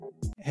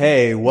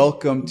Hey,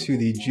 welcome to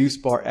the Juice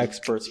Bar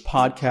Experts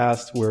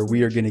podcast, where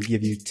we are going to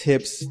give you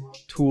tips,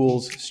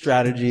 tools,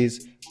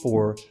 strategies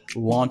for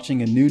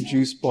launching a new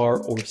juice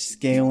bar or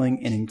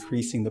scaling and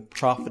increasing the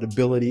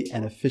profitability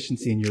and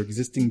efficiency in your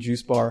existing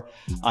juice bar.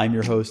 I'm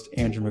your host,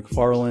 Andrew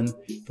McFarland.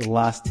 For the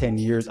last 10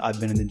 years, I've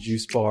been in the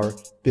juice bar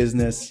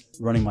business,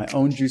 running my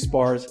own juice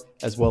bars,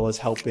 as well as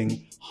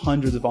helping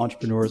hundreds of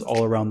entrepreneurs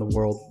all around the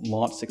world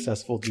launch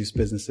successful juice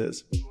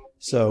businesses.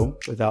 So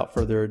without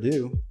further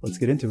ado, let's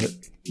get into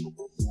it.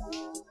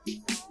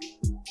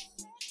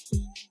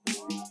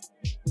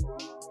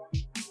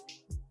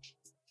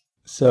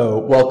 So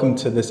welcome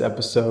to this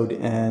episode,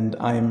 and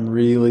I'm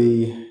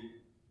really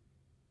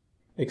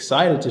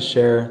excited to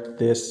share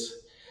this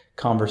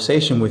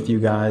conversation with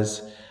you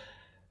guys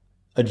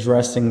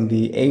addressing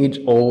the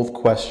age-old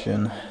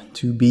question,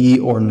 to be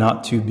or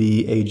not to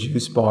be a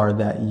juice bar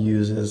that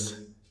uses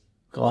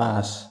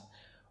glass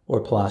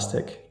or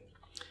plastic.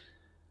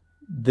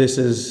 This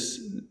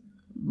is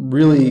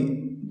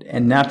really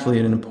and naturally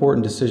an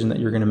important decision that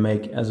you're going to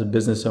make as a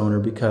business owner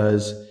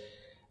because,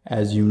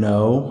 as you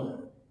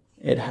know,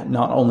 it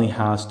not only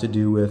has to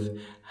do with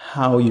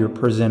how you're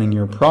presenting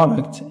your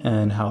product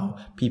and how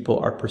people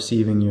are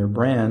perceiving your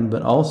brand,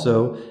 but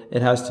also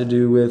it has to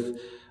do with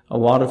a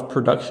lot of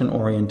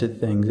production-oriented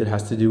things. It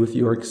has to do with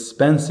your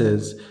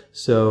expenses.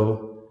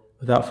 So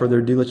without further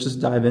ado, let's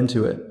just dive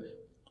into it.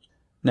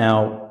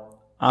 Now,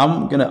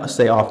 I'm going to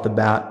say off the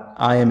bat,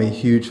 I am a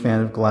huge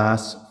fan of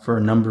glass for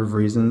a number of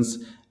reasons,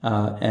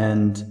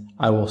 and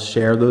I will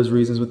share those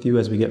reasons with you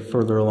as we get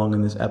further along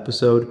in this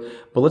episode.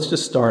 But let's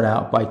just start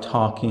out by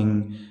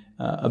talking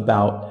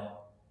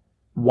about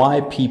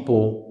why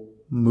people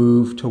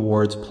move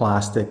towards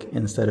plastic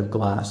instead of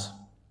glass.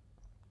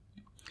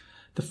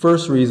 The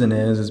first reason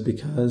is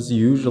because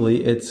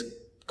usually it's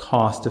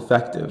cost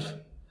effective.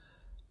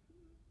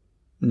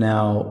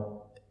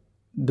 Now,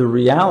 the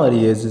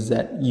reality is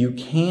that you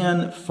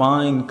can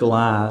find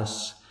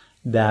glass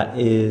that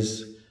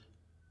is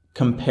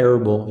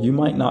comparable. You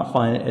might not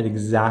find it at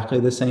exactly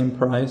the same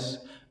price,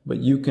 but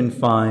you can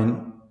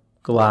find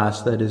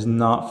glass that is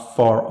not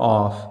far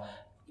off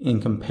in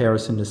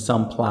comparison to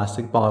some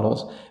plastic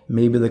bottles.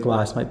 Maybe the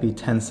glass might be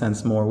 10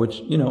 cents more,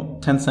 which,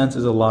 10 cents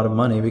is a lot of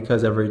money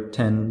because every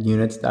 10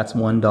 units, that's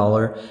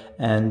 $1.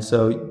 And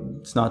so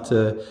it's not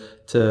to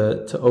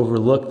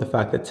overlook the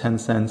fact that 10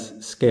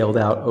 cents scaled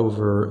out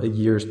over a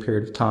year's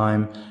period of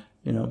time,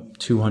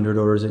 200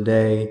 orders a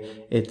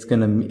day, it's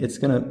gonna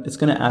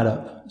add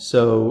up.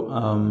 So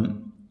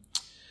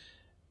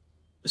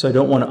I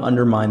don't want to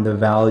undermine the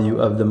value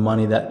of the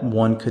money that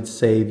one could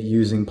save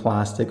using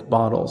plastic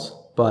bottles,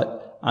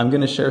 but I'm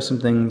going to share some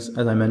things,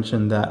 as I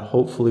mentioned, that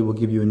hopefully will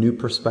give you a new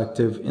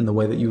perspective in the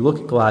way that you look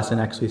at glass and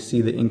actually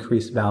see the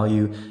increased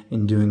value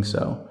in doing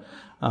so.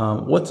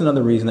 What's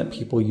another reason that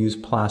people use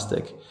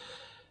plastic?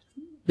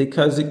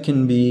 Because it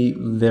can be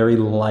very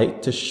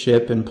light to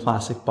ship and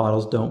plastic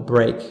bottles don't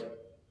break.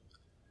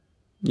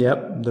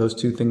 Yep, those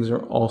two things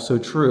are also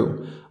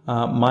true.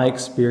 My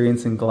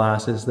experience in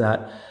glass is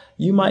that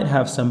you might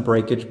have some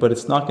breakage, but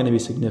it's not going to be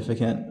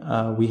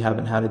significant. We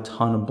haven't had a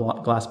ton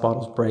of glass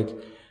bottles break.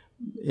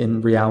 In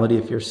reality,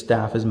 if your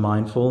staff is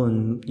mindful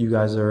and you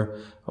guys are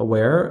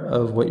aware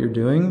of what you're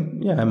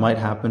doing, yeah, it might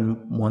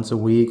happen once a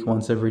week,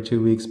 once every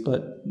 2 weeks,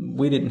 but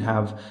we didn't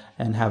have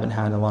and haven't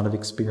had a lot of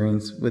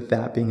experience with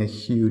that being a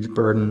huge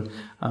burden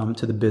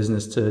to the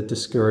business to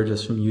discourage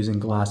us from using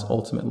glass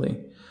ultimately.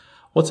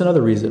 What's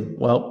another reason?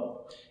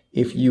 Well,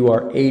 if you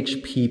are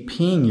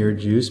HPPing your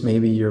juice,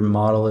 maybe your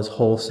model is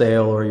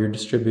wholesale or you're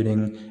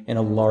distributing in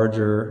a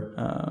larger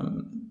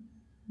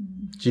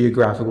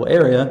geographical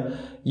area,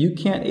 you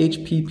can't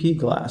HPP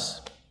glass.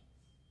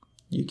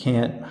 You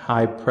can't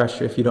high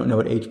pressure. If you don't know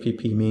what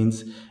HPP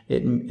means,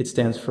 it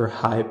stands for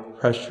high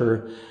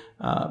pressure.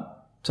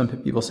 Some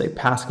people say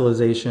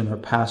pascalization or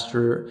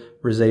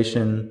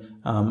pasteurization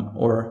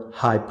or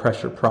high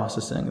pressure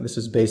processing. This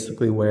is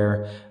basically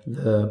where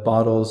the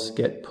bottles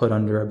get put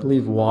under, I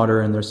believe,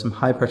 water, and there's some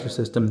high pressure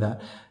system that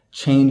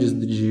changes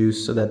the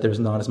juice so that there's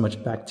not as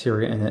much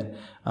bacteria in it.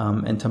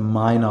 And to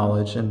my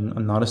knowledge, and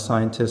I'm not a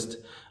scientist,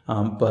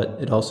 but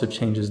it also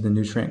changes the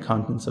nutrient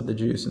contents of the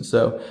juice. And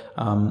so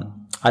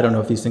I don't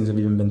know if these things have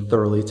even been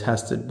thoroughly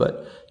tested,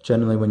 but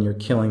generally when you're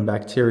killing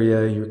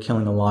bacteria, you're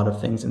killing a lot of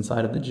things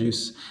inside of the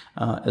juice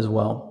as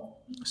well.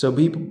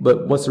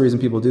 But what's the reason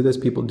people do this?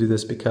 People do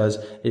this because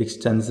it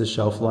extends the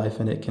shelf life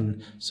and it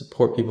can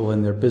support people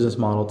in their business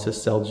model to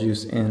sell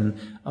juice in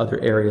other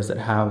areas that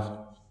have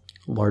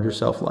larger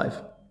shelf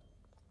life.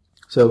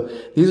 So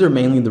these are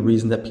mainly the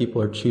reasons that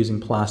people are choosing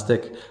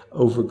plastic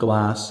over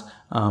glass,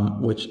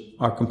 which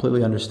are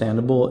completely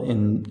understandable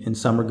in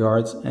some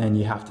regards, and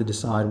you have to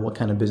decide what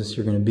kind of business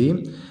you're going to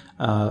be.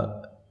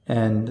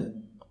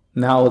 And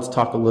now let's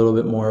talk a little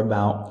bit more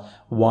about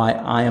why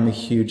I am a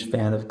huge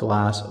fan of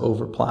glass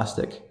over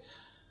plastic.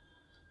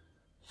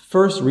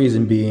 First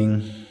reason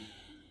being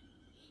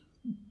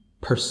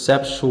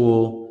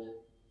perceptual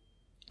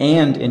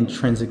and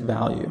intrinsic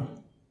value.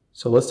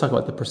 So let's talk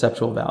about the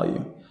perceptual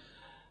value.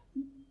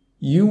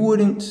 You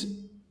wouldn't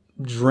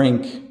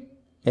drink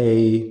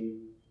a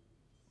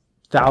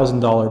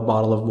 $1,000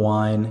 bottle of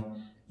wine,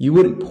 you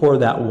wouldn't pour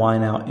that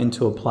wine out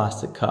into a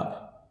plastic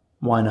cup.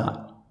 Why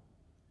not?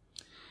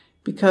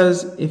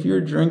 Because if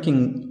you're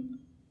drinking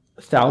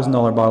a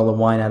 $1,000 bottle of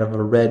wine out of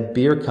a red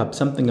beer cup,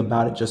 something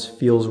about it just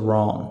feels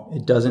wrong.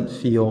 It doesn't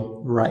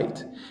feel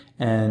right.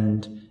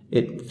 And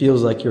it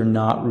feels like you're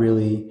not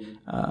really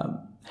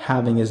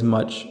having as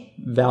much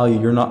value.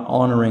 You're not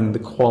honoring the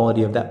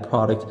quality of that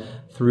product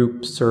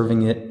through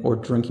serving it or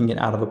drinking it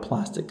out of a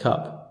plastic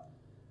cup.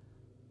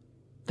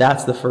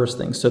 That's the first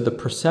thing. So the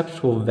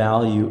perceptual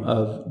value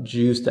of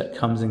juice that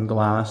comes in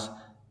glass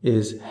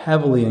is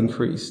heavily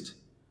increased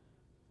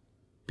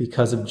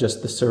because of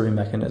just the serving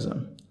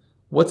mechanism.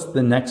 What's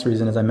the next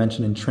reason? As I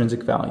mentioned,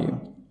 intrinsic value.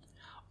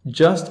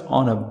 Just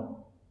on a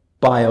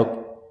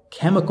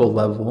biochemical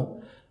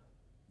level,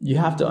 you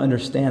have to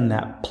understand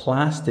that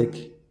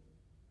plastic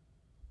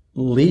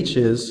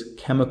leaches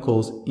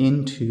chemicals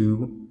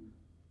into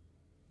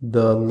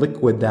the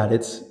liquid that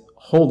it's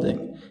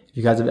holding. If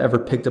you guys have ever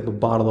picked up a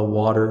bottle of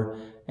water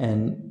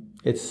and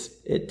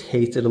it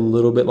tasted a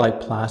little bit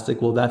like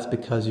plastic, well, that's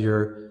because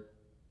you're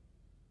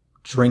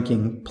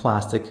drinking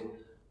plastic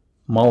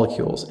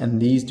molecules,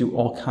 and these do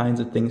all kinds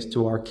of things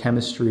to our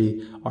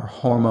chemistry, our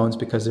hormones,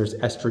 because there's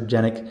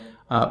estrogenic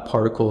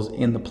particles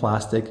in the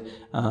plastic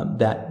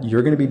that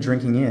you're going to be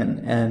drinking in.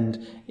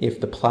 And if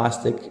the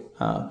plastic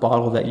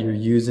bottle that you're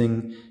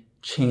using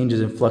changes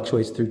and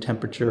fluctuates through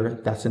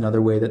temperature, that's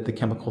another way that the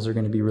chemicals are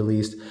going to be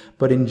released.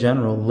 But in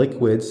general,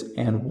 liquids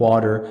and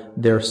water,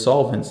 they're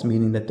solvents,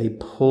 meaning that they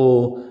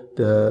pull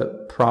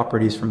the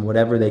properties from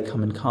whatever they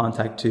come in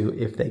contact to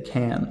if they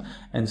can.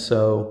 And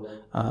so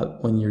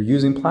when you're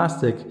using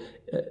plastic,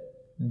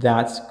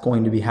 that's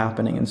going to be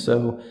happening. And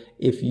so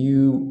if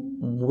you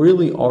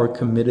really are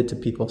committed to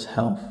people's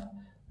health,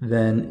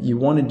 then you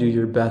want to do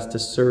your best to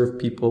serve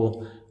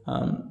people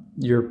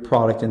your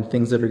product and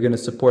things that are going to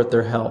support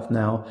their health.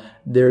 Now,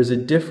 there's a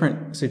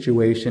different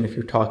situation if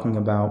you're talking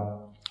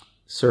about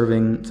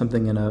serving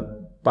something in a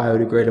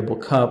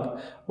biodegradable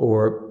cup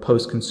or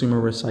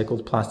post-consumer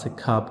recycled plastic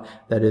cup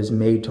that is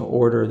made to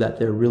order, that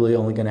they're really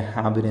only going to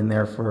have it in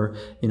there for,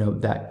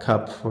 that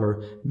cup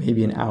for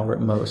maybe an hour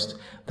at most.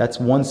 That's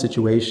one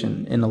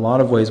situation. In a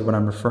lot of ways, what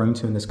I'm referring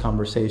to in this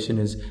conversation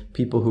is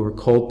people who are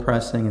cold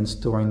pressing and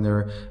storing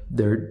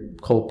their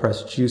cold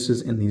pressed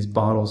juices in these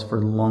bottles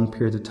for long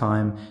periods of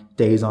time,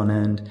 days on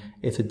end.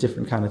 It's a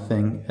different kind of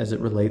thing as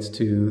it relates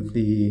to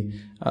the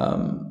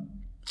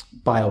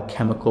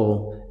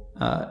biochemical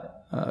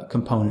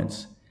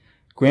components.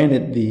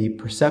 Granted, the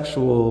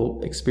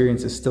perceptual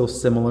experience is still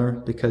similar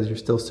because you're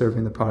still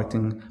serving the product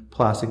in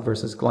plastic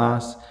versus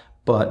glass,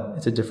 but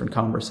it's a different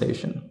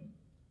conversation.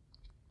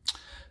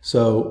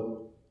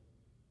 So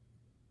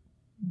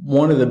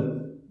one of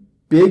the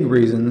big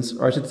reasons,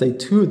 or I should say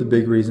two of the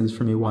big reasons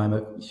for me why I'm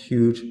a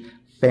huge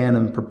fan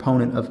and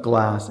proponent of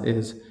glass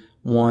is,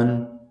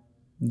 one,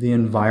 the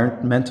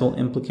environmental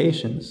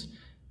implications.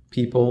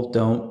 People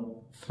don't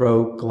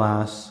throw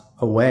glass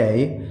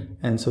away,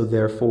 and so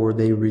therefore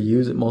they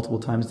reuse it multiple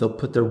times. They'll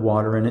put their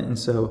water in it, and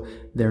so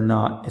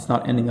it's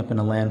not ending up in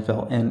a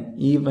landfill. And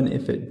even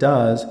if it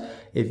does,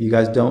 if you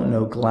guys don't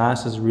know,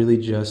 glass is really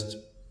just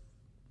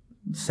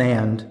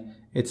sand.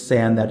 It's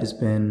sand that has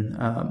been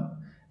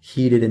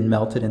heated and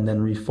melted and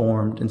then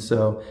reformed, and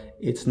so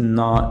it's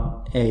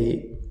not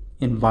a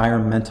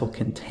environmental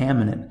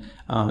contaminant.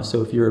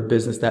 So if you're a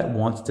business that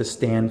wants to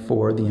stand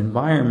for the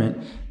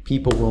environment,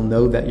 people will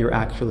know that you're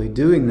actually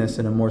doing this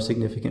in a more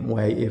significant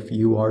way if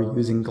you are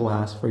using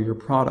glass for your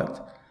product.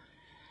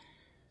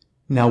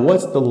 Now,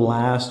 what's the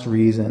last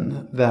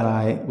reason that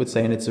I would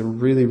say, and it's a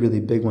really, really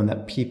big one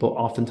that people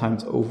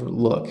oftentimes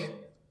overlook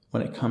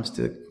when it comes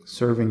to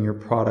serving your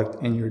product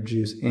and your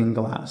juice in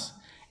glass,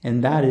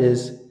 and that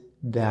is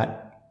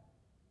that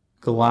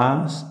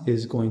glass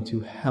is going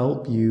to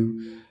help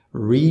you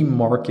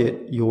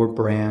remarket your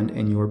brand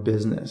and your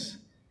business.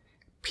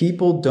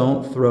 People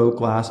don't throw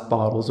glass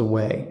bottles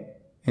away.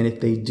 And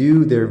if they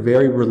do, they're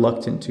very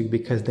reluctant to,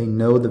 because they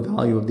know the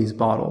value of these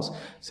bottles.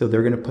 So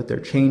they're going to put their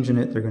change in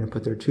it. They're going to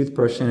put their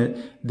toothbrush in it.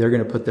 They're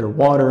going to put their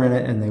water in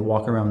it, and they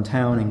walk around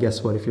town. And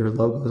guess what? If your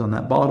logo is on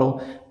that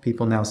bottle,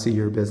 people now see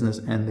your business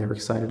and they're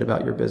excited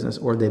about your business,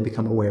 or they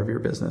become aware of your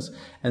business.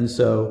 And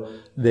so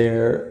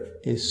there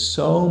is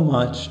so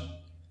much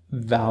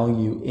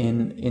value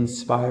in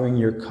inspiring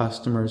your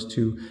customers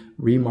to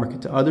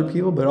remarket to other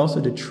people, but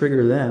also to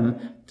trigger them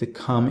to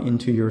come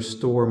into your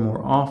store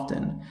more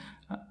often.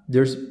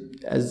 There's,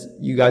 as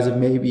you guys have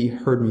maybe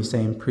heard me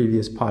say in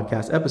previous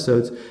podcast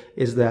episodes,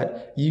 is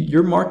that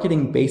your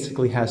marketing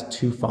basically has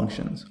two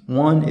functions.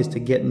 One is to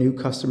get new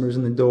customers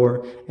in the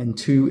door, and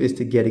two is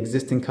to get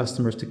existing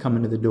customers to come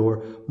into the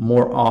door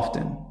more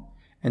often.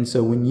 And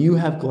so when you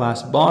have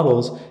glass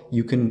bottles,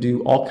 you can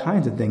do all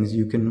kinds of things.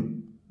 You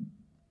can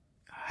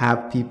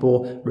have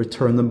people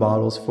return the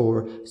bottles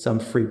for some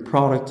free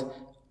product,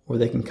 or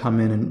they can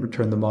come in and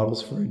return the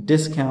bottles for a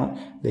discount.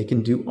 They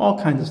can do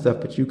all kinds of stuff,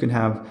 but you can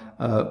have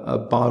a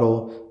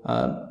bottle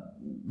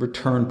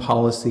return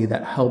policy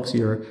that helps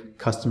your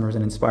customers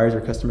and inspires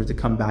your customers to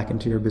come back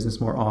into your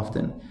business more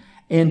often.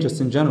 And just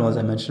in general, as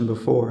I mentioned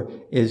before,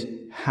 is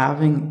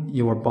having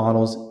your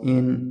bottles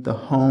in the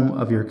home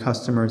of your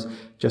customers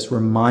just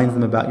reminds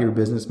them about your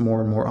business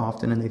more and more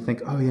often. And they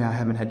think, oh yeah, I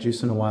haven't had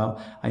juice in a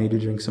while. I need to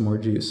drink some more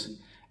juice.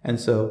 And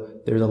so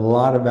there's a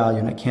lot of value,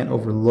 and I can't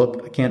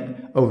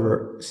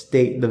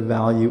overstate the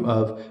value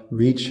of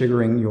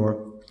re-triggering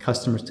your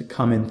customers to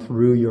come in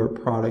through your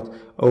product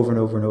over and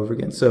over and over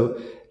again. So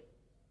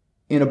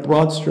in a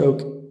broad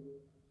stroke,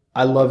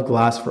 I love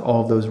glass for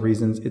all of those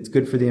reasons. It's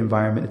good for the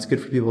environment. It's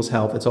good for people's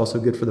health. It's also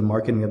good for the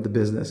marketing of the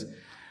business.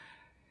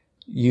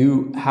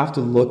 You have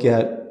to look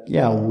at,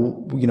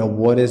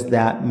 what is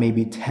that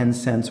maybe 10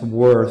 cents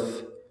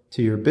worth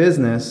to your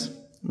business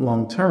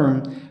long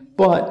term?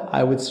 But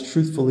I would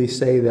truthfully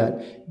say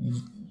that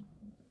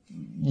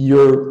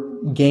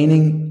you're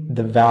gaining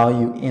the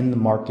value in the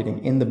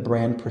marketing, in the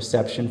brand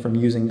perception from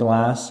using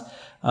glass,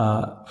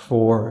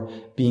 for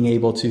being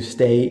able to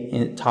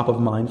stay top of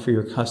mind for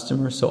your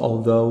customers. So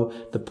although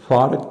the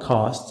product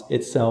cost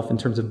itself in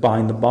terms of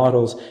buying the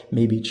bottles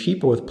may be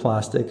cheaper with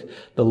plastic,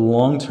 the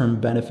long-term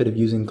benefit of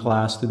using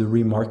glass through the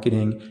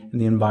remarketing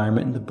and the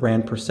environment and the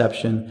brand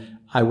perception,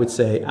 I would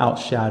say,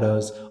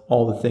 outshadows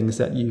all the things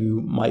that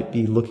you might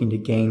be looking to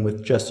gain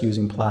with just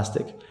using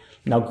plastic.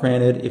 Now,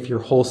 granted, if you're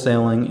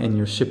wholesaling and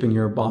you're shipping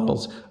your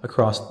bottles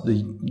across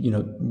the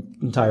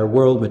entire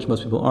world, which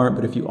most people aren't,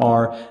 but if you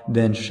are,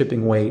 then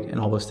shipping weight and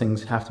all those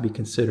things have to be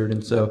considered.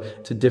 And so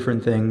it's a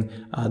different thing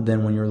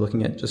than when you're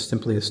looking at just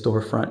simply a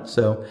storefront.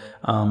 So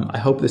I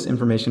hope this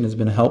information has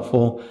been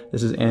helpful.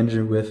 This is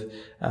Andrew with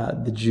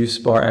the Juice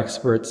Bar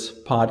Experts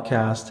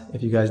podcast.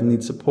 If you guys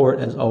need support,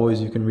 as always,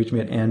 you can reach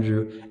me at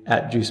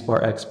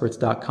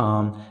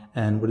andrew@juicebarexperts.com.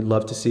 And would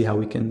love to see how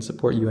we can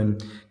support you in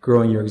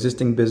growing your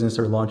existing business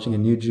or launching a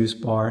new juice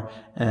bar.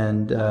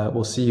 And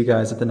we'll see you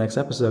guys at the next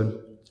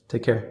episode.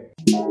 Take care.